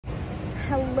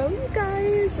Hello you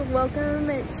guys, welcome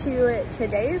to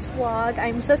today's vlog.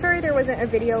 I'm so sorry there wasn't a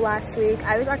video last week.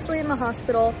 I was actually in the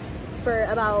hospital for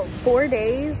about 4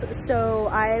 days, so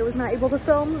I was not able to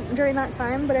film during that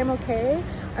time, but I'm okay.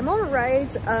 I'm all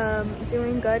right,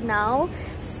 doing good now.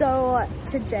 So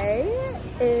today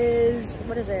is,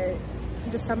 what is it?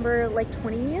 December like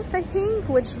 20th, I think,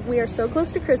 which we are so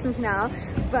close to Christmas now,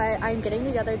 but I'm getting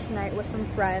together tonight with some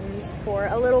friends for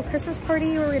a little Christmas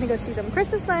party. We're gonna go see some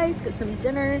Christmas lights, get some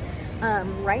dinner.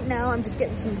 Right now I'm just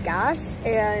getting some gas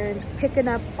and picking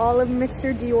up all of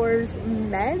Mr. Dior's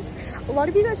meds. A lot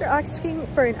of you guys are asking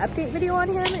for an update video on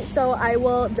him, so I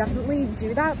will definitely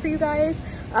do that for you guys.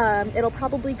 It'll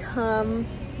probably come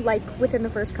like within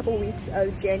the first couple weeks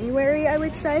of January, I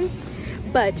would say.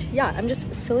 But yeah, I'm just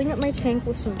filling up my tank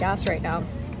with some gas right now.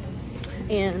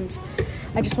 And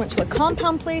I just went to a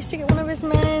compound place to get one of his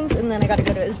meds, and then I gotta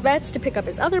go to his vet's to pick up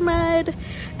his other med.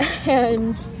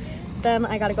 And then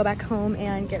I gotta go back home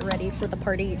and get ready for the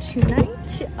party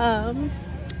tonight.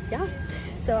 Yeah,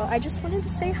 so I just wanted to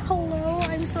say hello.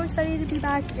 I'm so excited to be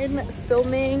back in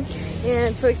filming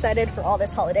and so excited for all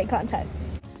this holiday content.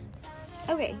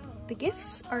 Okay, the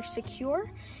gifts are secure.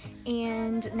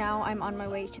 And now I'm on my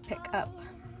way to pick up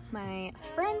my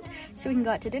friend so we can go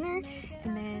out to dinner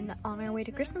and then on our way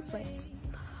to Christmas lights.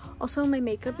 Also, my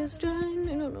makeup is done.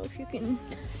 I don't know if you can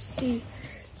see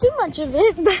too much of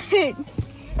it, but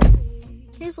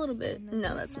here's a little bit.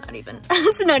 No, that's not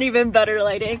even better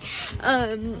lighting.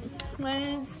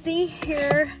 Let's see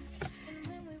here.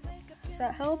 Does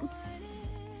that help?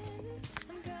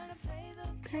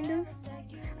 Kind of.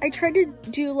 I tried to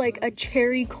do like a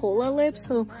cherry cola lip,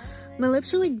 so my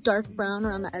lips are like dark brown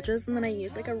around the edges, and then I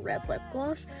use like a red lip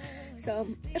gloss. So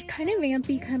it's kind of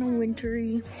vampy, kind of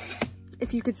wintry.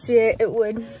 If you could see it, it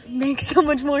would make so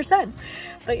much more sense.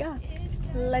 But yeah,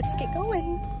 let's get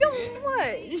going.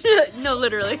 What? No,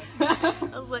 literally. I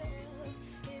was like,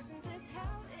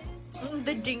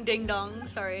 the ding ding dong.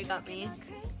 Sorry, it got me.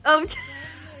 Oh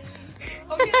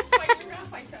yes, my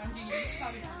giraffe I found you. You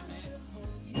shot it.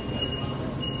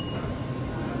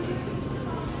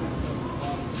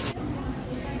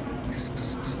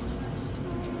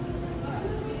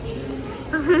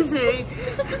 I was gonna say,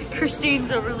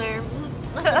 Christine's over there.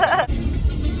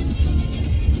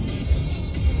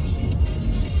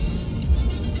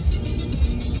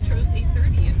 Chose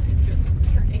 8:30 and it just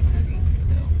turned 8:30,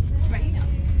 so right now,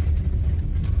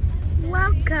 success.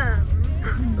 Welcome!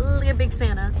 Look at Big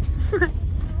Santa. Don't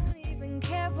even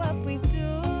care what we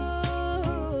do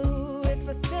if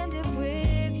I spend it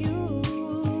with you.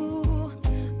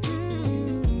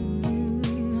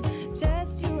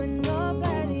 Just you and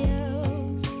nobody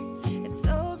else. It's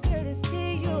so good to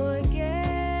see you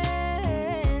again,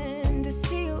 to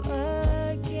see you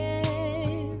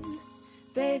again.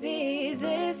 Baby,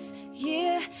 this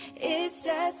year it's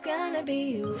just gonna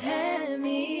be you and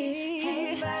me.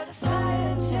 Hanging by the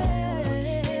fire, chill.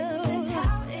 This is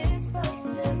how it's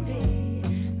supposed to be.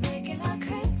 Making our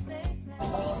Christmas.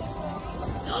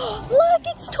 Look,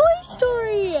 it's Toy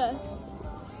Story!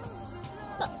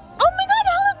 Oh my god,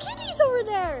 Hello Kitty's over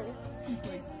there!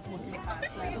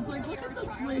 It's like, look at the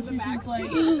switch, and she's like,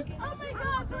 oh my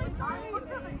god, Toy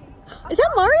Story. Is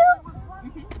that Mario?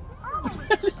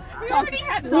 We already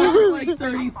had this for like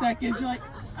 30 seconds. You're like,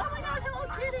 oh my god, Hello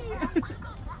Kitty.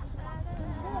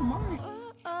 Oh my.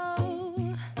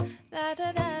 Oh, da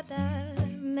da da da,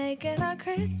 making our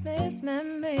Christmas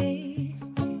memories.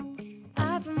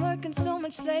 I've been working so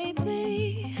much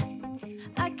lately,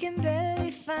 I can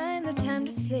barely find the time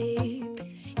to sleep.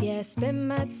 Yeah, I spend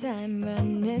my time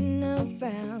running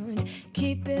around,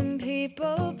 keeping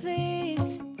people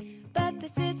pleased. But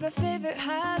this is my favorite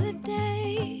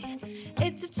holiday.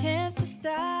 It's a chance to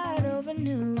start over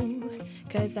new.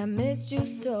 'Cause I missed you,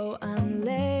 so I'm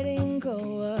letting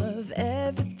go of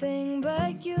everything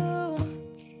but you.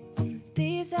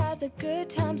 These are the good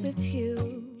times with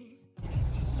you.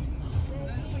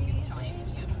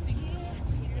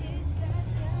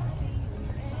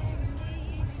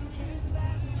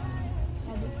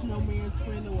 Snowman's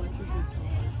friend or what's a good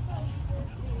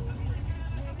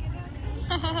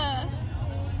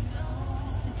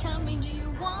So tell me, do you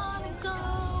wanna go?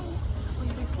 Will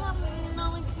you come in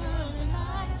on a good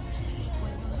night?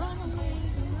 When the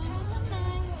runaways around the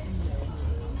night.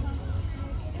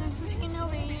 I'm looking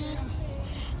over here.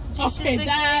 This okay, is the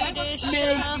that greatest makes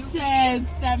show. sense.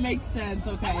 That makes sense.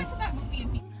 Okay.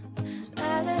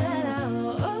 La la la la,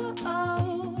 oh oh,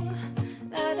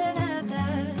 la da da da,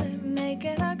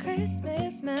 making our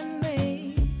Christmas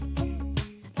memories.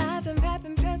 I've been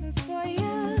wrapping presents for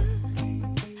you.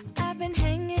 I've been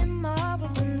hanging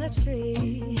marbles in the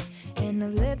tree, and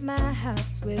I've lit my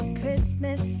house with with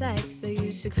Christmas lights, so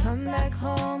you should come back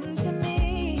home to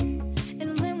me.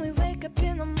 And when we wake up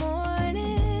in the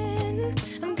morning,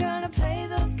 I'm gonna play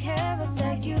those carols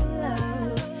that you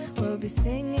love. We'll be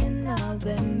singing all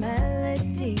the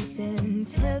melodies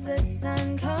until the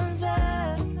sun comes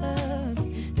up.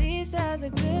 These are the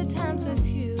good times with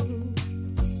you.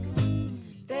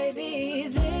 Baby,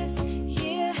 this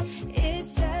year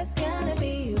it's just gonna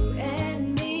be you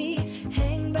and me.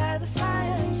 Hang by the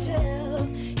fire and chill.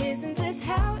 Isn't this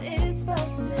how it's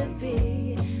supposed to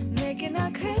be? Making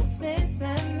our Christmas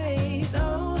memories.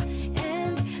 Oh,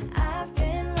 and I've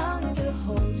been longing to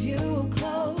hold you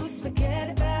close. Forget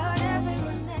about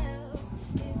everyone else.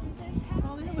 Isn't this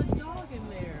how Oh, they have a dog in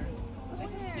there. Look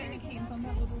at the candy canes on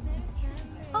that little.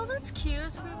 Oh, that's cute.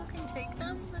 So people can take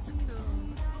them. That's cool.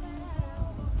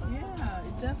 Yeah,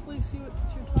 definitely see what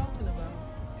you're talking about.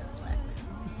 Yeah, that's fine.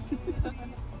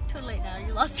 Too late now.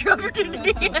 You lost your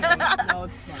opportunity. Okay. No,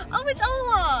 it's fine. Oh, it's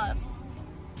Olaf.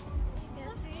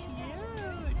 That's cute.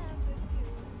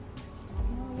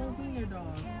 Oh, little wiener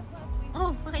dog.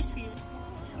 Oh, I see it.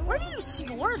 Where do you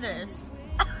store this?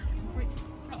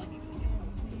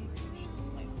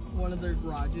 One of their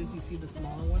garages, you see the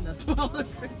smaller one? That's what all the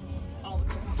Christmas stuff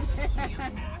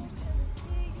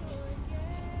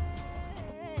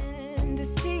to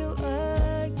see you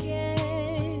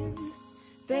again.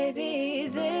 Baby,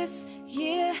 this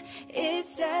year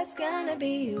it's just gonna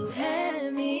be you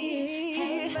and me.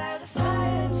 Hang by the fire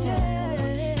and chill.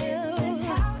 Isn't this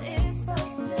how it's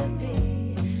supposed to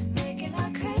be? Making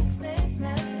our Christmas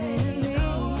memories.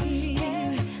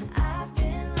 And I've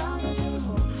been longing to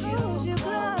hold you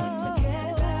close.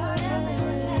 Forget about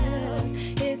everyone else.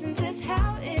 Isn't this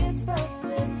how it's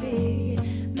supposed to be?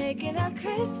 Making our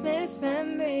Christmas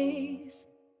memories.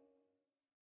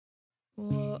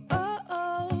 Whoa, oh,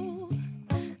 oh,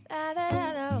 la da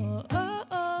da da, oh, oh,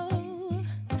 oh,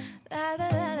 la da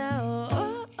da da,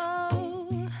 oh,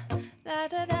 oh, la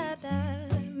da da da,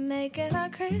 making our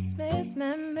Christmas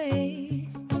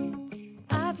memories.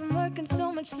 I've been working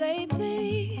so much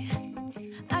lately,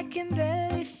 I can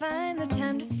barely find the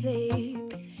time to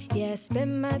sleep. Yeah, I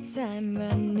spend my time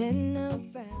running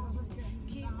around,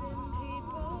 keeping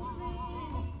people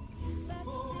pleased. But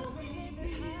this is my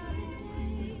favorite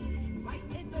holiday.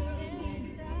 It's a chance to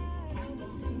start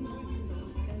over,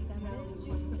 'cause I missed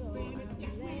you so. I'm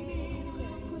late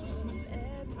with everything but you.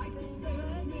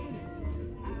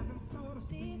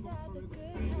 These are the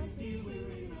good times with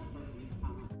you.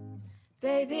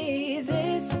 Baby,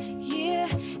 this year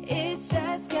it's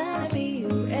just gonna be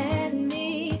you and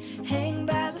me. Hang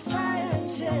by the fire and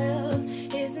chill.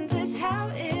 Isn't this how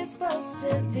it's supposed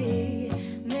to be?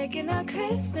 Making our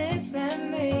Christmas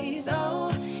memories. Oh,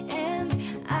 and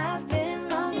I've been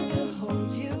longing to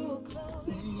hold you close.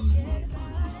 Forget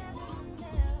about everyone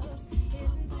else.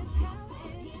 Isn't this how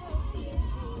it's supposed to be?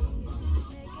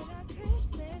 Making our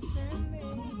Christmas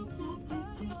memories.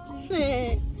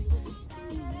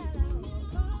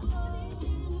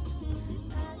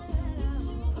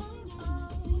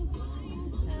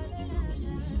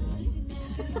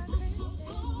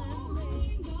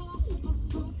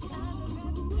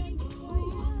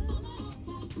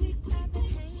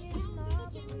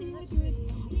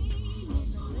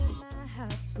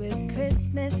 With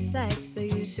Christmas lights, so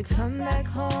you should come back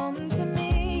home to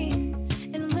me.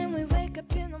 And when we wake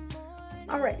up in the morning.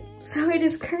 Alright, so it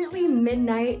is currently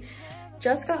midnight.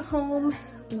 Just got home.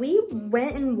 We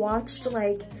went and watched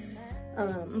like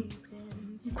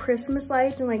Christmas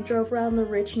lights and like drove around the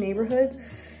rich neighborhoods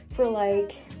for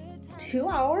like 2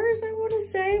 hours, I want to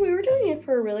say. We were doing it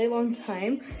for a really long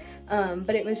time.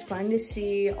 But it was fun to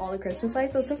see all the Christmas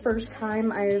lights. That's the first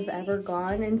time I've ever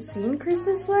gone and seen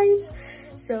Christmas lights.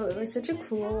 So it was such a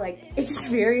cool like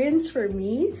experience for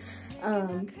me.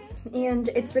 And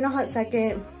it's been a hot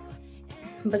second,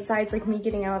 besides like me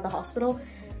getting out of the hospital,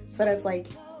 that I've like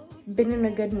been in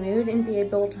a good mood and be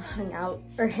able to hang out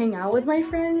with my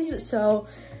friends. So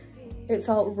it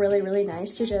felt really, really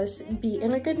nice to just be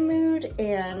in a good mood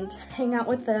and hang out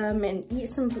with them and eat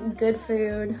some good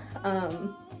food.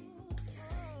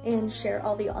 And share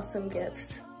all the awesome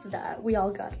gifts that we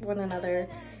all got one another.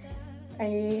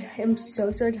 I am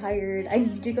so tired. I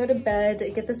need to go to bed,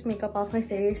 get this makeup off my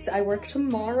face. I work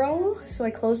tomorrow, so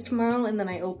I close tomorrow and then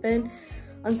I open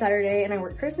on Saturday, and I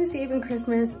work Christmas Eve and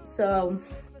Christmas, so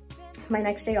my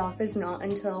next day off is not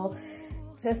until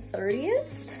the 30th.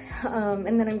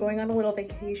 And then I'm going on a little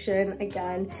vacation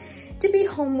again to be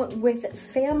home with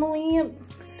family.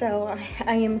 So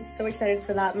I am so excited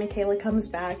for that. Michaela comes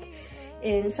back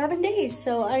in 7 days,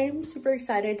 so I'm super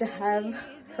excited to have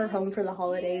her home for the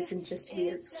holidays and just to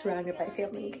be surrounded by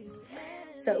family.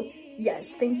 So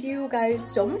yes, thank you guys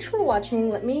so much for watching.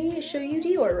 Let me show you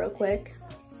Dior real quick.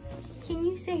 Can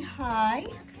you say hi?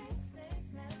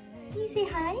 Can you say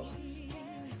hi?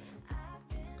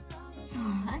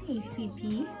 Oh, hi,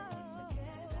 CP.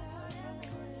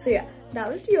 So yeah, that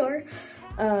was Dior.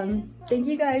 Thank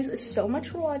you guys so much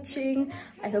for watching.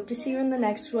 I hope to see you in the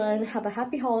next one. Have a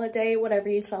happy holiday, whatever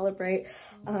you celebrate.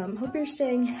 Hope you're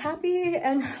staying happy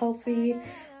and healthy.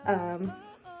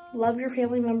 Love your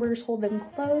family members, hold them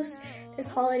close this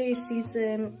holiday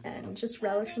season, and just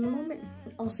relish in the moment.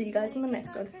 I'll see you guys in the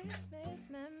next one.